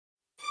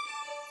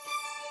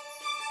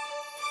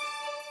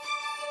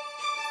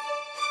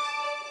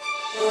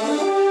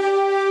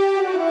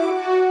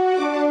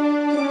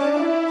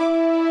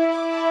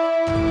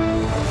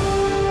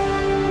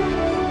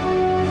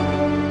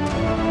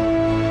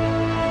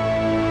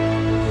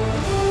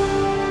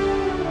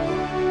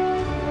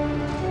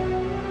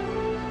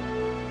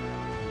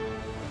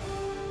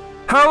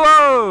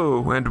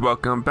Hello, and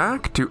welcome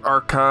back to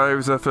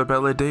Archives of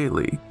Fabella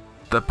Daily,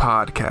 the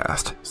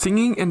podcast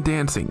singing and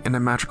dancing in a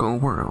magical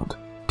world.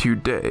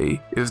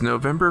 Today is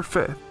November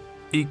 5th,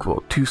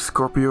 equal to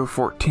Scorpio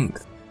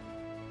 14th.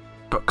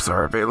 Books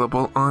are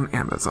available on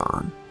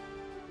Amazon.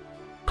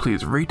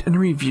 Please rate and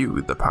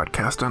review the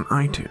podcast on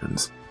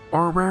iTunes,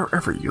 or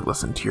wherever you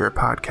listen to your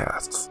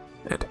podcasts,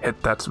 and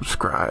hit that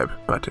subscribe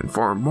button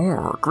for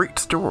more great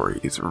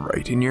stories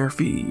right in your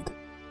feed.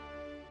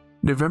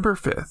 November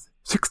 5th,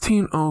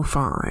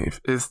 1605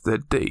 is the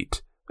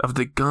date of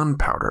the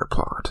Gunpowder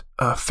Plot,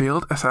 a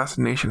failed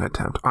assassination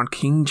attempt on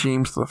King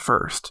James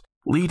I,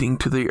 leading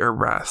to the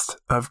arrest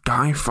of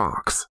Guy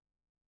Fawkes.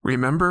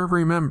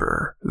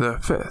 Remember the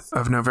 5th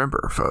of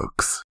November,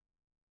 folks.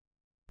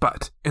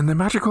 But in the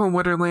magical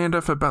wonderland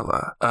of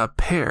Fabella, a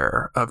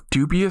pair of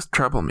dubious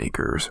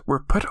troublemakers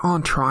were put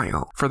on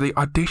trial for the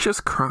audacious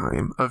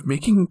crime of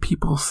making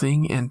people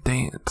sing and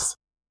dance.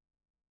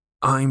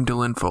 I'm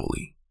Dylan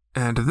Foley,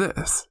 and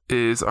this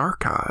is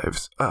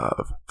Archives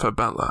of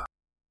Fabella.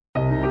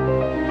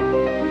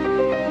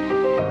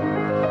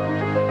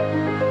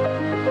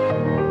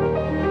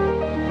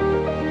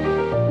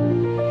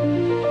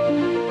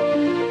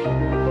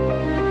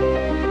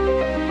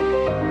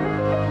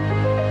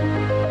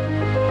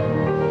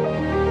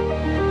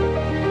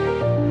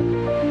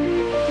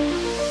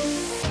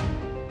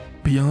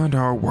 Beyond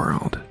our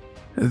world,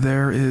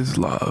 there is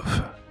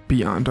love.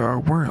 Beyond our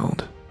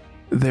world,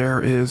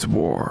 there is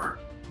war.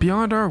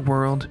 Beyond our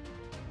world,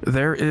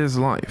 there is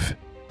life.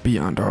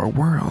 Beyond our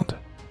world,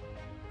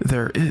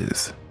 there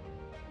is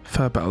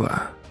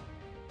Fabella.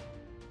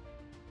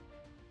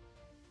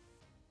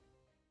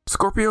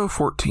 Scorpio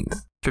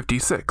 14th,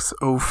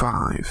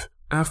 5605,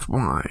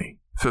 FY,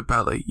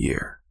 Fabella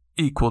year,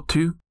 equal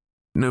to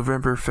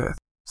November 5th,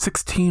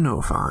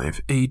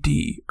 1605 AD,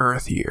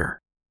 Earth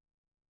year.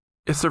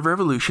 It's the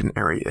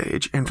Revolutionary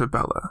Age in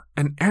Fabella,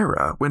 an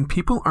era when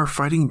people are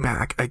fighting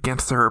back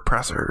against their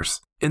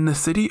oppressors. In the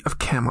city of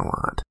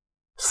Camelot,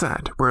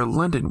 set where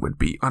London would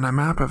be on a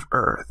map of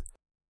Earth,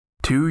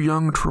 two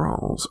young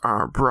trolls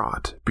are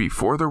brought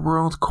before the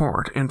World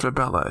Court in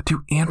Fabella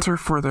to answer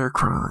for their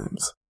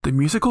crimes. The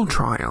musical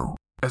trial,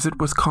 as it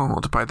was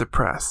called by the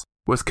press,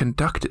 was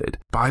conducted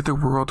by the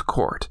World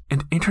Court,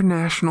 an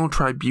international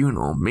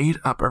tribunal made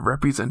up of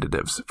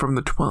representatives from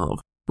the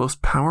 12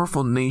 most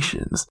powerful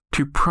nations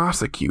to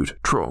prosecute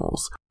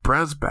trolls,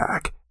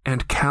 Bresbach,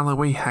 and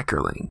Calloway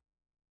Heckerling.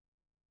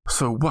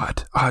 So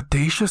what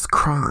audacious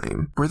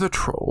crime were the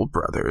Troll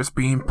brothers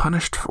being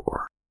punished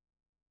for?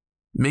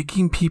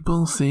 Making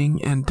people sing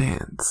and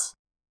dance.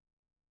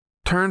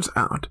 Turns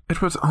out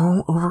it was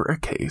all over a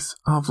case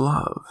of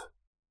love.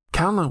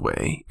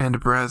 Calloway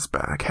and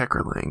Bresbach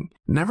Heckerling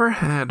never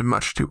had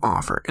much to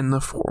offer in the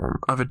form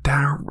of a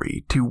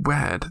dowry to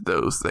wed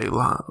those they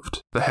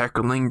loved. The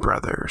Heckerling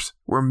brothers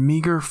were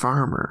meager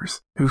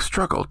farmers who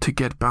struggled to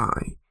get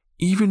by,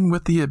 even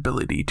with the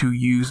ability to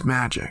use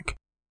magic.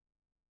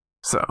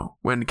 So,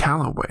 when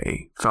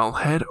Calloway fell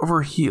head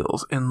over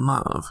heels in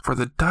love for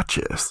the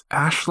Duchess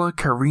Ashla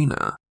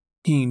Karina,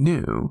 he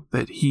knew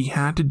that he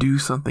had to do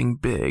something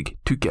big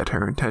to get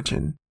her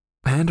attention,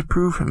 and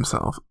prove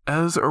himself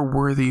as a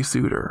worthy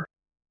suitor,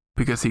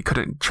 because he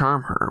couldn't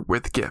charm her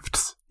with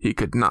gifts he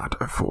could not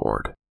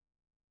afford.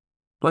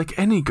 Like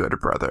any good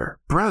brother,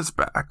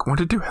 Bresbach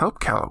wanted to help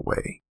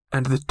Calloway,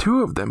 and the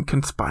two of them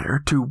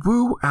conspired to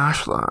woo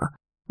Ashla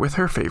with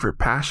her favorite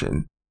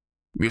passion,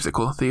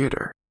 musical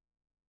theater.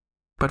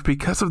 But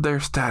because of their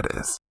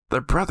status,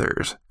 the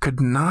brothers could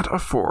not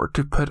afford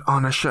to put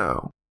on a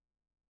show,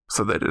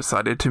 so they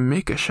decided to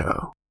make a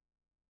show.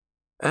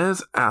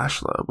 As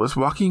Ashla was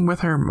walking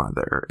with her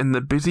mother in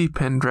the busy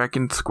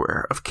Pendragon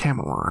Square of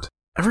Camelot,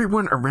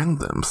 everyone around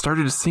them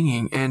started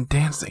singing and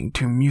dancing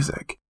to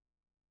music.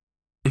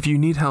 If you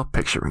need help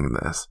picturing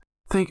this,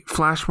 think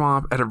flash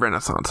mob at a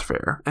Renaissance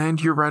fair,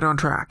 and you're right on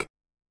track.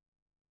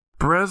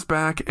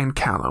 Bresbach and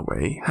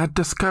Calloway had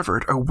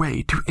discovered a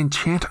way to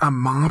enchant a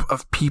mob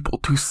of people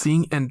to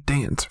sing and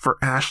dance for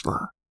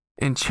Ashla.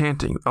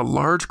 Enchanting a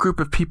large group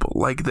of people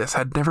like this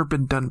had never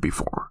been done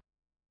before.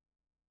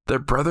 The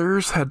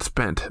brothers had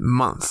spent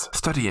months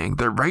studying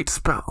the right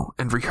spell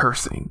and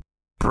rehearsing.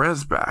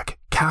 Bresbach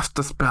cast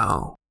a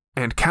spell,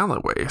 and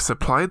Calloway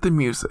supplied the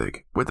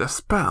music with a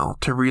spell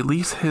to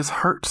release his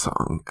heart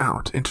song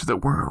out into the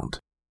world.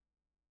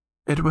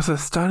 It was a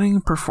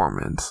stunning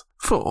performance,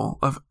 full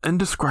of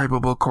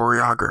indescribable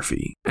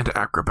choreography and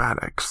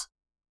acrobatics.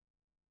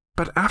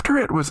 But after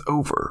it was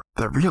over,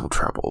 the real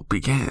trouble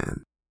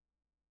began.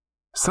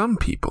 Some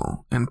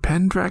people in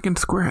Pendragon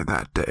Square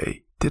that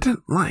day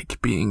didn't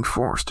like being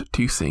forced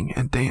to sing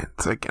and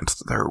dance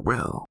against their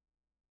will.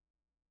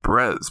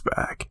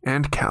 Bresbach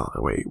and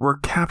Calloway were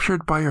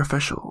captured by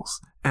officials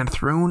and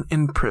thrown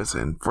in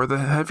prison for the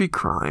heavy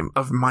crime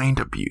of mind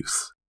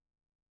abuse.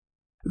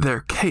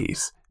 Their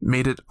case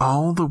made it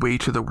all the way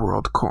to the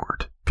World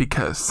Court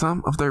because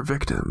some of their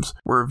victims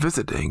were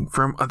visiting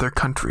from other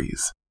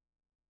countries.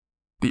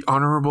 The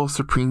Honorable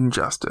Supreme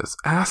Justice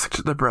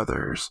asked the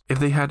brothers if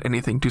they had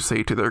anything to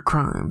say to their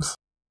crimes.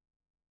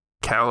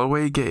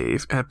 Calloway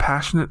gave a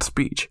passionate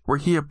speech where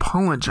he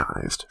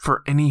apologized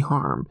for any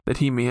harm that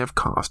he may have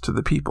caused to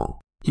the people.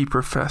 He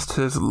professed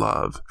his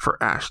love for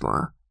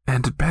Ashla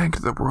and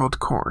begged the World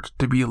Court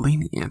to be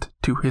lenient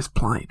to his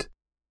plight.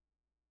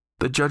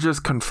 The judges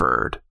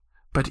conferred,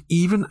 but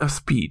even a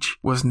speech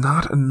was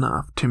not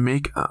enough to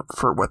make up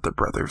for what the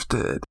brothers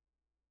did.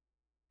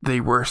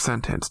 They were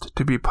sentenced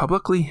to be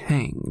publicly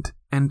hanged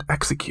and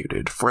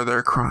executed for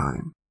their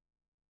crime.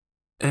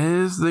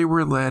 As they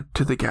were led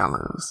to the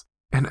gallows,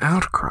 an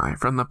outcry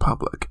from the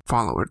public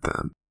followed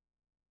them.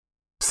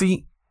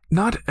 See,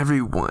 not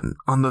everyone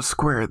on the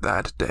square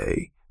that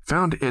day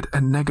found it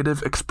a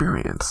negative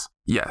experience.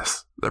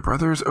 Yes, the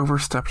brothers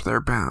overstepped their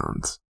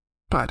bounds,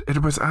 but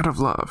it was out of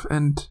love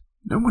and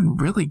no one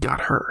really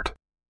got hurt.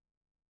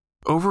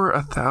 Over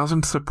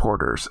 1,000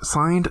 supporters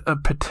signed a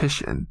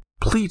petition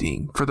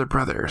pleading for the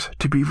brothers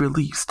to be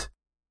released.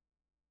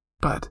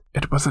 But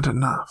it wasn't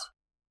enough.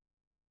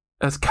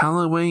 As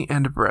Calloway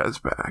and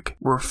Bresbach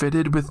were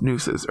fitted with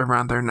nooses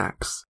around their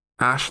necks,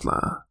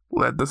 Ashla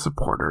led the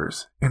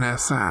supporters in a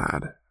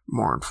sad,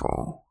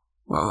 mournful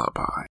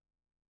lullaby.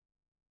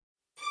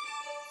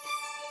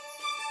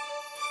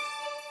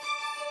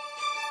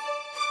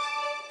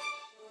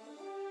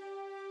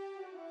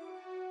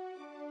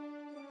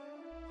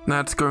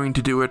 That's going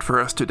to do it for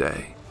us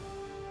today.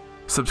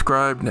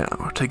 Subscribe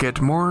now to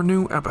get more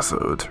new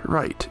episodes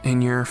right in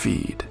your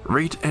feed.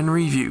 Rate and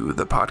review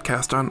the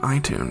podcast on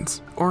iTunes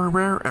or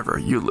wherever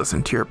you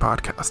listen to your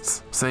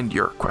podcasts. Send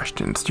your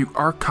questions to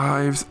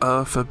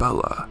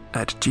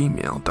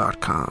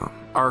archivesoffabella@gmail.com.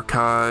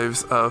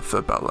 Archives of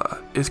Fabella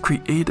is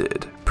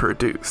created,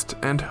 produced,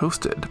 and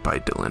hosted by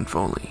Dylan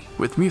Foley,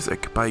 with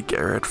music by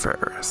Garrett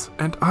Ferris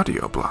and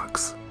audio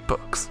blocks.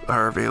 Books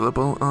are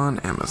available on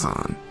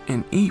Amazon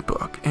in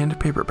ebook and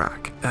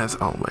paperback. As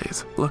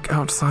always, look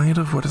outside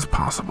of what is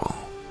possible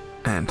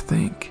and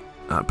think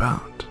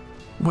about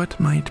what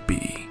might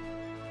be.